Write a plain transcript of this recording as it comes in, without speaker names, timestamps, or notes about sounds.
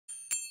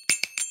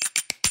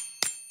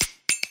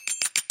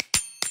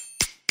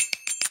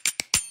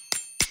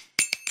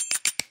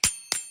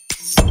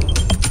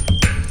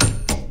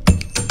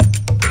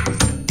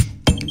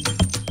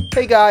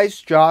Hey guys,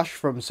 Josh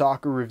from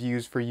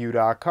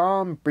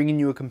soccerreviewsforyou.com,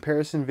 bringing you a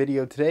comparison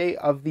video today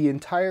of the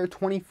entire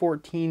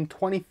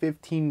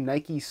 2014-2015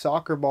 Nike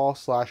soccer ball /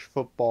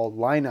 football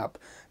lineup.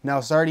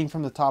 Now, starting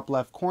from the top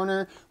left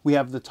corner, we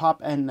have the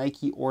top end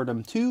Nike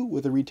Ordom 2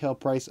 with a retail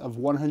price of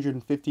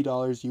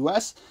 $150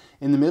 US.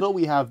 In the middle,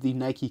 we have the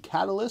Nike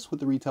Catalyst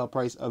with a retail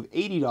price of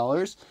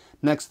 $80.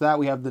 Next to that,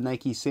 we have the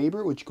Nike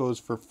Saber, which goes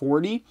for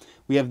 $40.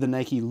 We have the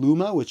Nike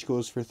Luma, which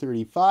goes for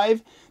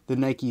 $35. The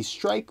Nike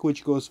Strike,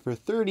 which goes for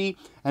 $30.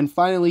 And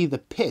finally, the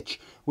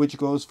Pitch, which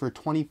goes for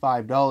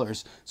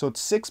 $25. So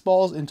it's 6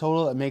 balls in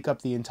total that make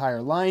up the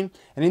entire line.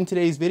 And in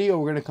today's video,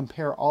 we're going to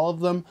compare all of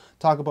them,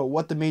 talk about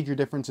what the major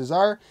differences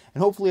are,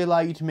 and hopefully allow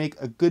you to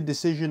make a good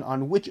decision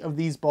on which of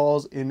these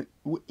balls in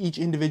each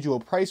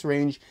individual price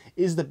range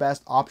is the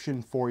best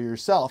option for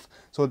yourself.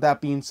 So with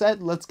that being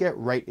said, let's get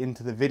right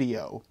into the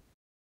video.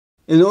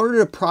 In order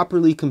to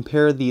properly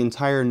compare the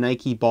entire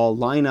Nike ball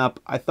lineup,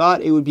 I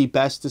thought it would be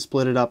best to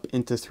split it up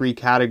into 3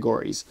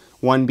 categories.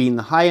 One being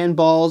the high-end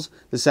balls,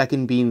 the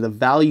second being the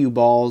value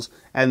balls,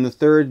 and the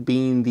third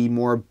being the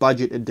more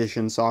budget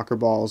edition soccer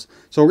balls.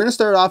 So we're going to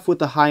start off with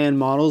the high-end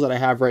models that I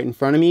have right in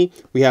front of me.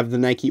 We have the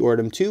Nike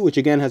Ordom 2, which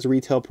again has a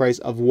retail price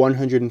of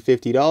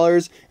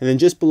 $150. And then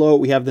just below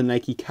it, we have the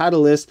Nike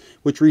Catalyst,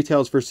 which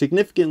retails for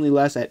significantly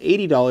less at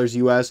 $80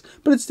 US,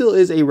 but it still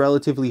is a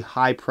relatively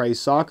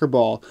high-priced soccer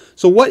ball.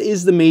 So what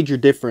is the major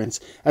difference?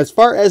 As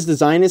far as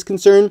design is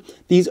concerned,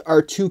 these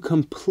are 2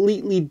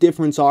 completely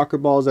different soccer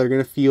balls that are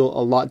going to feel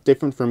a lot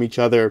different from each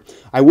other.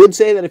 I would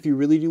say that if you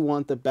really do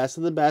want the best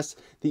of the best,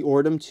 the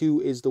Ordom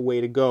 2 is the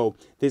way to go.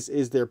 This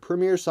is their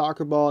premier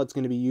soccer ball. It's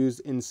going to be used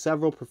in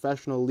several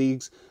professional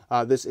leagues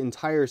this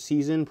entire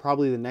season,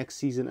 probably the next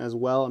season as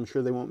well. I'm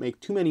sure they won't make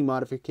too many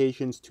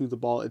modifications to the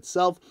ball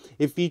itself.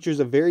 It features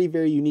a very,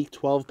 very unique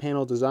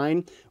 12-panel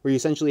design where you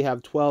essentially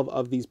have 12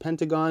 of these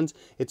pentagons.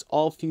 It's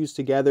all fused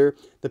together.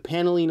 The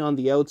paneling on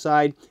the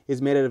outside is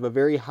made out of a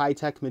very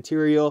high-tech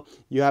material.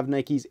 You have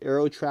Nike's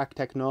AeroTrack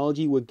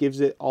technology, which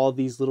gives it all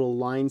these little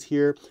lines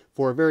here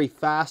for a very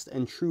fast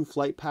and true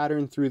flight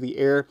pattern through the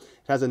air. It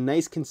has a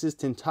nice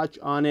consistent touch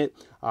on it.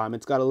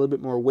 It's got a little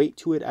bit more weight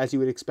to it, as you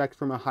would expect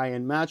from a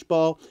high-end match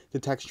ball. The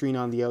texturing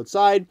on the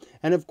outside,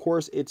 and of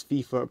course it's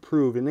FIFA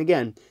approved. And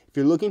again, if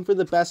you're looking for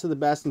the best of the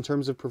best in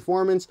terms of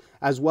performance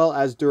as well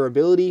as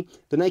durability,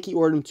 the Nike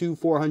Ordom 2,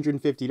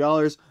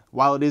 $450,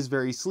 while it is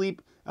very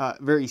steep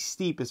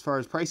as far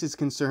as price is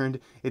concerned,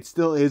 it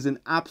still is an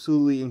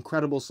absolutely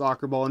incredible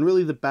soccer ball and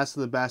really the best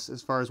of the best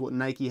as far as what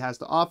Nike has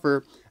to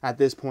offer at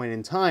this point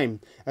in time.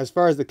 As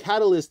far as the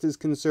Catalyst is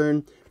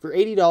concerned, for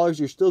 $80,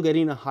 you're still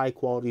getting a high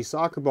quality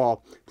soccer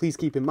ball. Please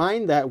keep in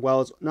mind that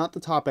while it's not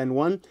the top end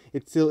one,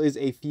 it still is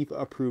a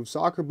FIFA approved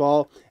soccer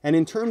ball. And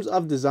in terms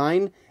of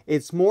design,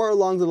 it's more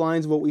along the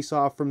lines of what we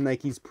saw from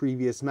Nike's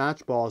previous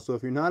match ball. So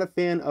if you're not a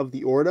fan of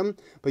the Ordom,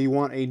 but you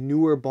want a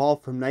newer ball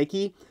from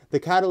Nike, the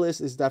Catalyst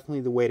is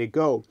definitely the way to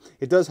go.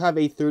 It does have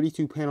a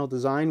 32 panel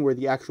design where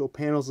the actual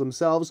panels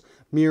themselves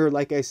mirror,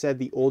 like I said,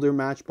 the older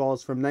match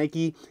balls from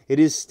Nike. It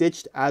is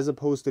stitched as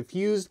opposed to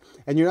fused,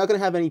 and you're not going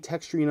to have any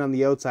texturing on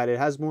the outside. It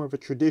has more of a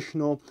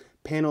traditional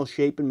panel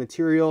shape and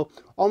material,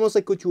 almost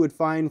like what you would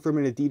find from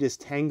an Adidas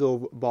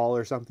Tango ball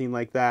or something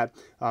like that.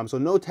 So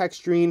no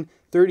texturing,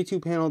 32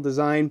 panel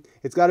design.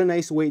 It's got a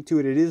nice weight to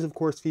it. It is of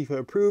course FIFA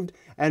approved,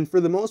 and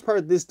for the most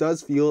part this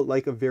does feel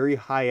like a very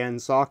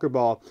high-end soccer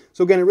ball.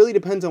 So again, it really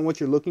depends on what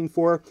you're looking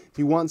for. If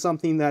you want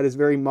something that is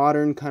very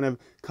modern, kind of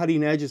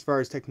cutting edge as far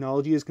as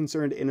technology is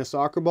concerned in a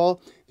soccer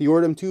ball, the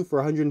Ordom 2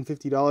 for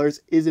 $150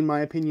 is in my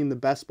opinion the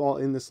best ball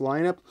in this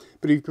lineup.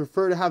 But if you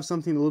prefer to have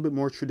something a little bit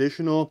more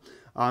traditional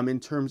in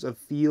terms of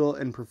feel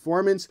and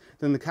performance,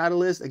 then the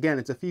Catalyst, again,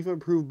 it's a FIFA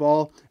approved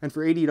ball, and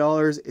for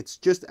 $80 it's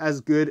just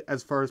as good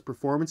as far as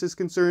performance is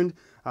concerned.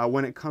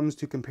 When it comes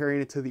to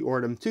comparing it to the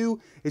Ordom 2,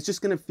 it's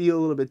just going to feel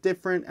a little bit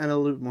different and a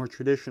little bit more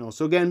traditional.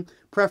 So again,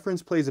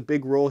 preference plays a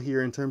big role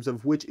here in terms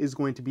of which is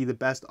going to be the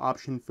best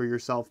option for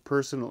yourself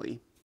personally.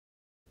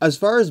 As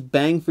far as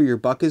bang for your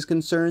buck is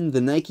concerned,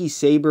 the Nike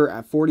Saber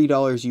at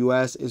 $40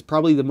 US is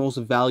probably the most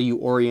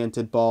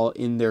value-oriented ball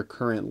in their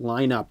current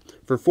lineup.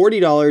 For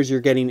 $40, you're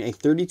getting a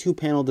 32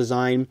 panel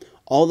design.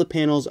 All the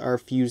panels are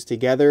fused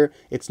together.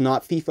 It's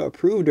not FIFA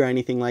approved or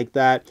anything like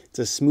that. It's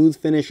a smooth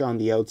finish on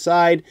the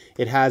outside.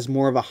 It has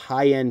more of a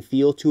high-end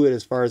feel to it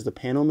as far as the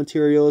panel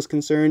material is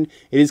concerned.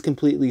 It is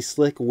completely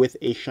slick with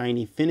a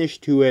shiny finish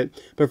to it.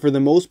 But for the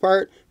most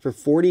part, for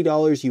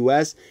 $40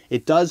 US,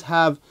 it does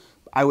have,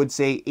 I would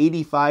say,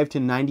 85 to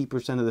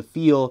 90% of the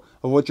feel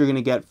of what you're going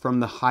to get from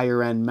the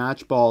higher end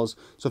match balls.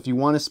 So if you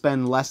want to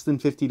spend less than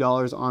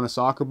 $50 on a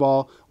soccer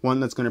ball, one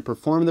that's going to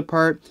perform the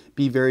part,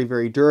 be very,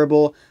 very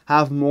durable,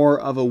 have more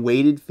of a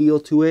weighted feel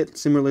to it,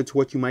 similar to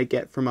what you might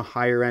get from a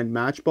higher end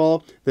match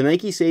ball, the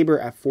Nike Saber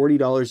at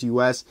 $40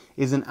 US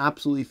is an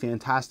absolutely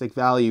fantastic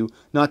value.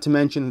 Not to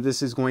mention that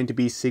this is going to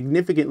be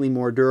significantly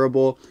more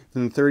durable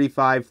than the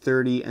 $35,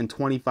 $30, and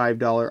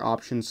 $25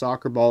 option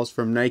soccer balls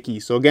from Nike.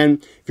 So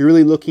again, if you're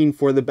really looking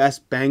for the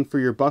best bang for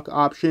your buck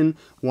option,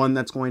 one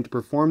that's going to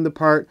perform the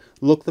part,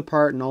 look the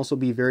part, and also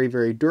be very,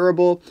 very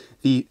durable,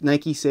 the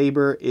Nike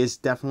Saber is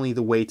definitely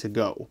the way to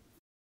go.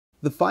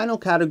 The final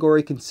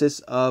category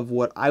consists of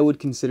what I would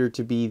consider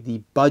to be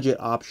the budget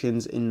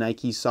options in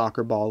Nike's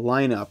soccer ball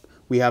lineup.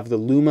 We have the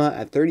Luma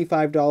at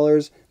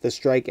 $35, the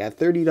Strike at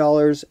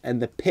 $30,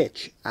 and the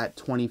Pitch at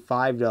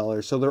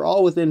 $25. So they're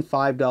all within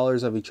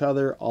 $5 of each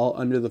other, all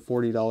under the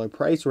 $40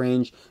 price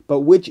range. But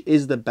which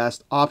is the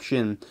best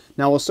option?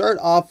 Now we'll start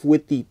off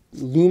with the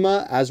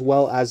Luma as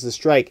well as the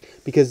Strike,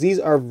 because these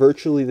are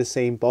virtually the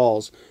same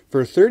balls.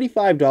 For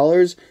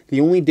 $35,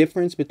 the only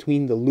difference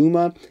between the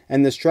Luma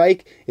and the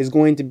Strike is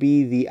going to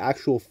be the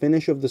actual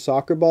finish of the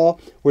soccer ball,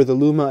 where the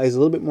Luma is a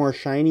little bit more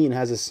shiny and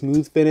has a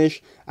smooth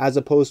finish, as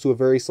opposed to a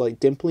very slight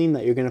dimpling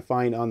that you're going to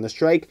find on the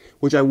Strike,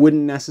 which I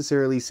wouldn't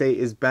necessarily say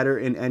is better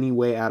in any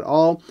way at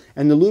all.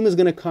 And the Luma is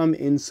going to come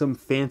in some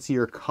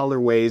fancier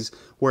colorways,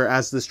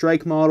 whereas the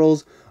Strike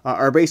models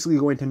are basically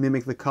going to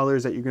mimic the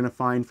colors that you're going to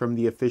find from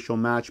the official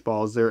match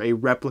balls. They're a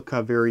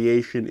replica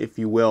variation, if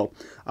you will.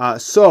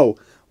 So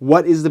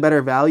what is the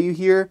better value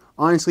here?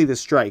 Honestly, the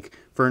Strike.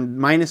 For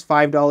minus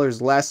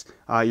 $5 less,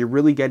 you're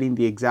really getting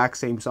the exact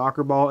same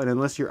soccer ball, and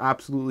unless you're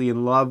absolutely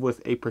in love with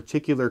a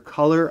particular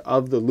color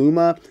of the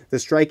Luma, the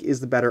Strike is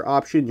the better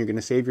option. You're going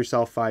to save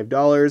yourself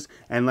 $5,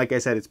 and like I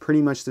said, it's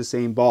pretty much the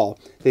same ball.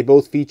 They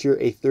both feature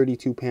a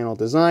 32 panel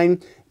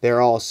design.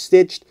 They're all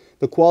stitched.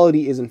 The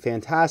quality isn't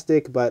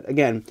fantastic, but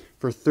again,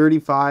 for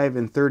 $35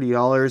 and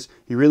 $30,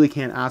 you really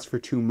can't ask for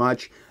too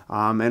much.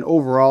 And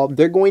overall,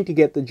 they're going to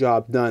get the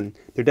job done.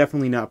 They're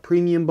definitely not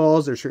premium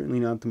balls. They're certainly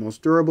not the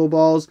most durable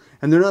balls.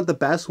 And they're not the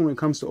best when it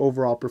comes to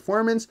overall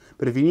performance.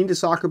 But if you need a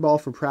soccer ball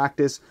for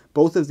practice,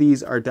 both of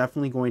these are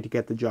definitely going to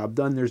get the job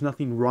done. There's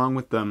nothing wrong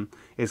with them,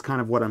 is kind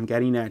of what I'm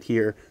getting at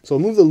here. So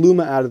we'll move the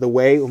Luma out of the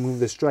way. We'll move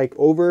the Strike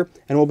over,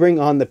 and we'll bring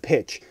on the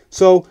Pitch.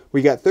 So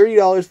we got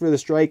 $30 for the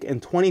Strike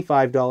and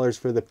 $25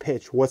 for the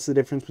Pitch. What's the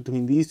difference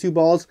between these two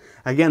balls?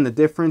 Again, the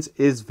difference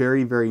is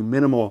very, very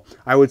minimal.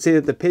 I would say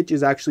that the Pitch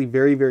is actually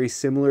very, very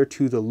similar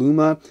to the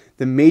Luma.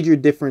 The major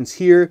difference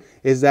here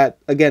is that,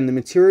 again, the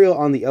material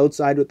on the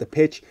outside with the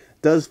Pitch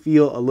does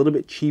feel a little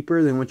bit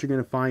cheaper than what you're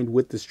going to find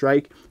with the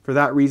Strike. For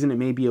that reason, it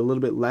may be a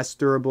little bit less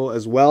durable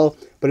as well.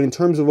 But in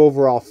terms of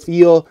overall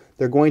feel,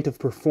 they're going to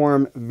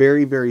perform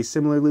very, very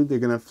similarly. They're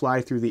going to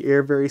fly through the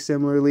air very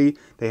similarly.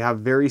 They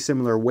have very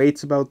similar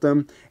weights about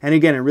them. And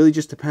again, it really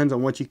just depends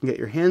on what you can get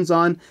your hands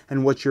on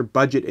and what your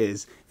budget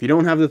is. If you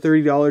don't have the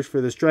 $30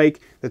 for the Strike,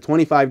 the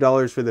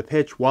 $25 for the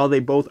Pitch, while they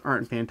both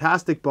aren't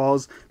fantastic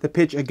balls, the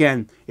Pitch,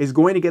 again, is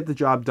going to get the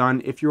job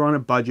done if you're on a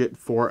budget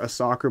for a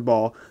soccer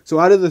ball. So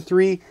out of the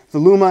three, the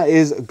Luma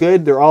is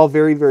good. They're all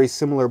very, very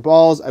similar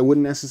balls. I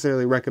wouldn't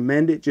necessarily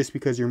recommend it just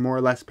because you're more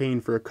or less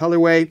paying for a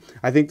colorway.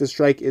 I think the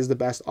Strike is the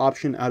best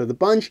option out of the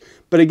bunch.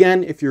 But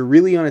again, if you're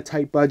really on a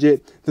tight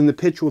budget, then the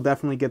Pitch will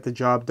definitely get the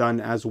job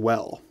done as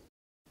well.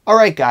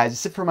 Alright guys,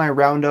 that's it for my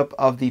roundup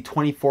of the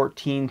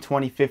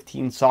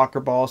 2014-2015 soccer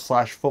ball /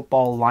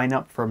 football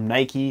lineup from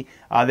Nike.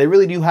 They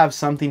really do have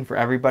something for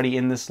everybody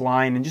in this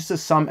line. And just to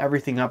sum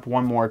everything up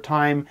one more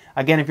time,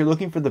 again, if you're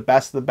looking for the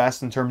best of the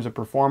best in terms of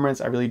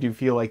performance, I really do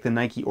feel like the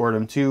Nike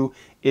Ortem 2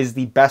 is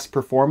the best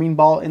performing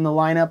ball in the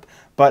lineup.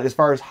 But as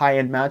far as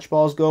high-end match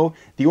balls go,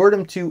 the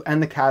Ortem 2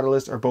 and the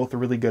Catalyst are both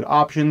really good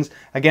options.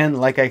 Again,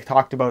 like I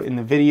talked about in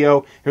the video,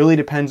 it really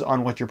depends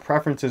on what your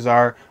preferences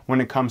are when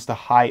it comes to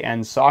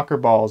high-end soccer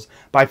balls.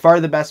 By far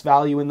the best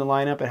value in the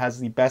lineup, it has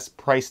the best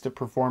price to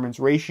performance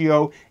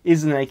ratio,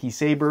 is the Nike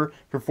Saber.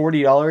 For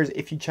 $40,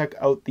 if you check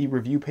out the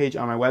review page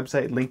on my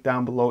website, linked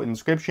down below in the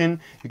description,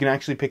 you can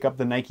actually pick up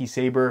the Nike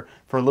Saber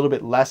for a little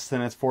bit less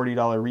than its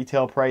 $40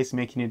 retail price,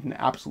 making it an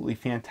absolutely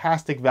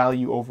fantastic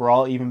value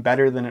overall, even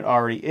better than it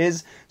already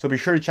is. So be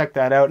sure to check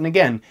that out. And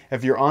again,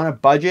 if you're on a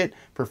budget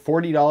for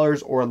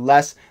 $40 or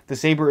less, the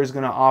Saber is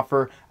going to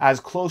offer as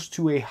close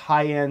to a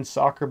high-end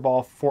soccer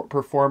ball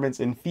performance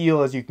and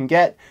feel as you can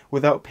get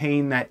without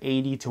paying that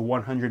 $80 to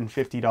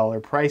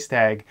 $150 price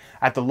tag.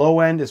 At the low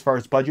end, as far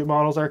as budget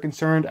models are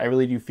concerned, I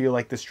really do feel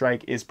like the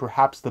Strike is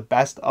perhaps the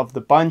best of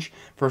the bunch.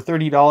 For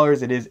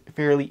 $30, it is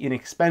fairly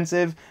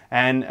inexpensive.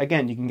 And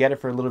again, you can get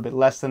it for a little bit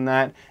less than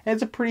that. And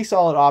it's a pretty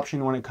solid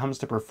option when it comes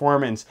to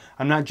performance.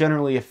 I'm not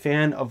generally a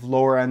fan of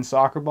lower end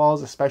soccer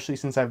balls, especially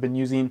since I've been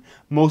using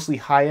mostly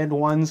high-end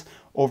ones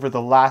over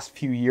the last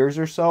few years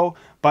or so.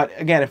 But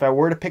again, if I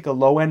were to pick a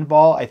low-end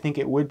ball, I think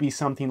it would be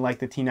something like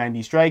the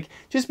T90 Strike,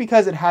 just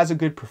because it has a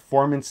good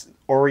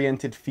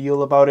performance-oriented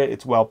feel about it.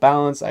 It's well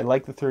balanced. I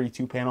like the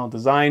 32 panel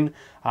design.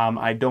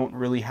 I don't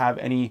really have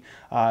any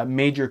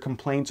major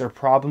complaints or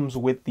problems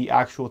with the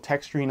actual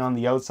texturing on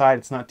the outside.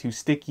 It's not too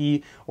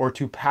sticky or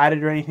too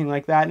padded or anything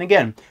like that. And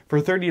again, for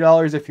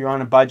 $30, if you're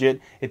on a budget,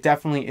 it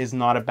definitely is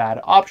not a bad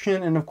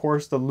option. And of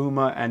course, the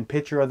Luma and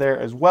Pitch are there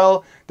as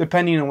well,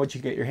 depending on what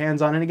you get your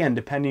hands on. And again,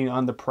 depending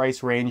on the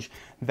price range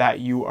that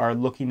you are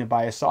looking to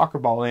buy a soccer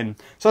ball in.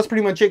 So that's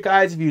pretty much it,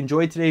 guys. If you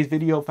enjoyed today's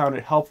video, found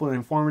it helpful and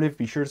informative,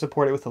 be sure to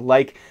support it with a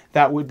like.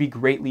 That would be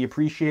greatly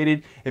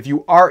appreciated. If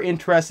you are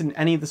interested in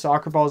any of the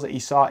soccer balls that you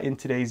saw in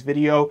today's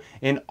video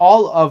and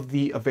all of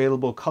the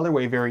available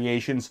colorway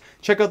variations,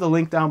 check out the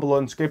link down below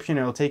in the description.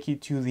 It'll take you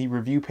to the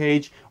review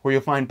page where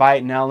you'll find buy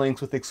it now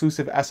links with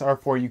exclusive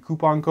SR4U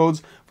coupon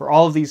codes for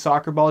all of these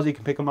soccer balls. You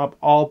can pick them up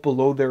all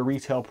below their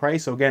retail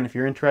price. So again, if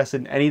you're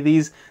interested in any of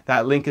these,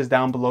 that link is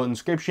down below in the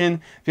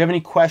description. If you have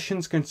any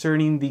questions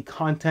concerning the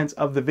contents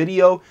of the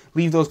video,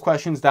 leave those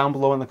questions down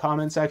below in the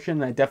comment section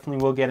and I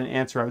definitely will get an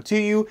answer out to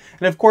you.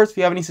 And of course, if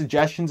you have any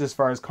suggestions as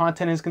far as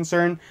content is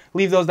concerned,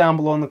 leave those down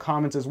below in the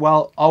comments as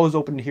well. Always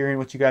open to hearing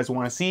what you guys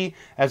want to see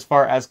as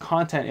far as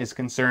content is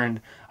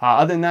concerned.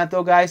 Other than that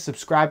though, guys,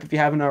 subscribe if you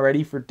haven't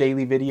already for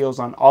daily videos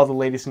on all the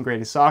latest and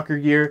greatest soccer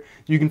gear.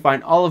 You can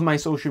find all of my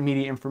social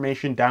media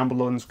information down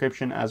below in the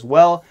description as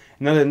well.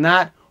 And other than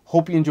that,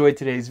 hope you enjoyed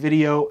today's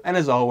video, and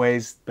as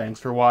always, thanks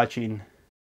for watching.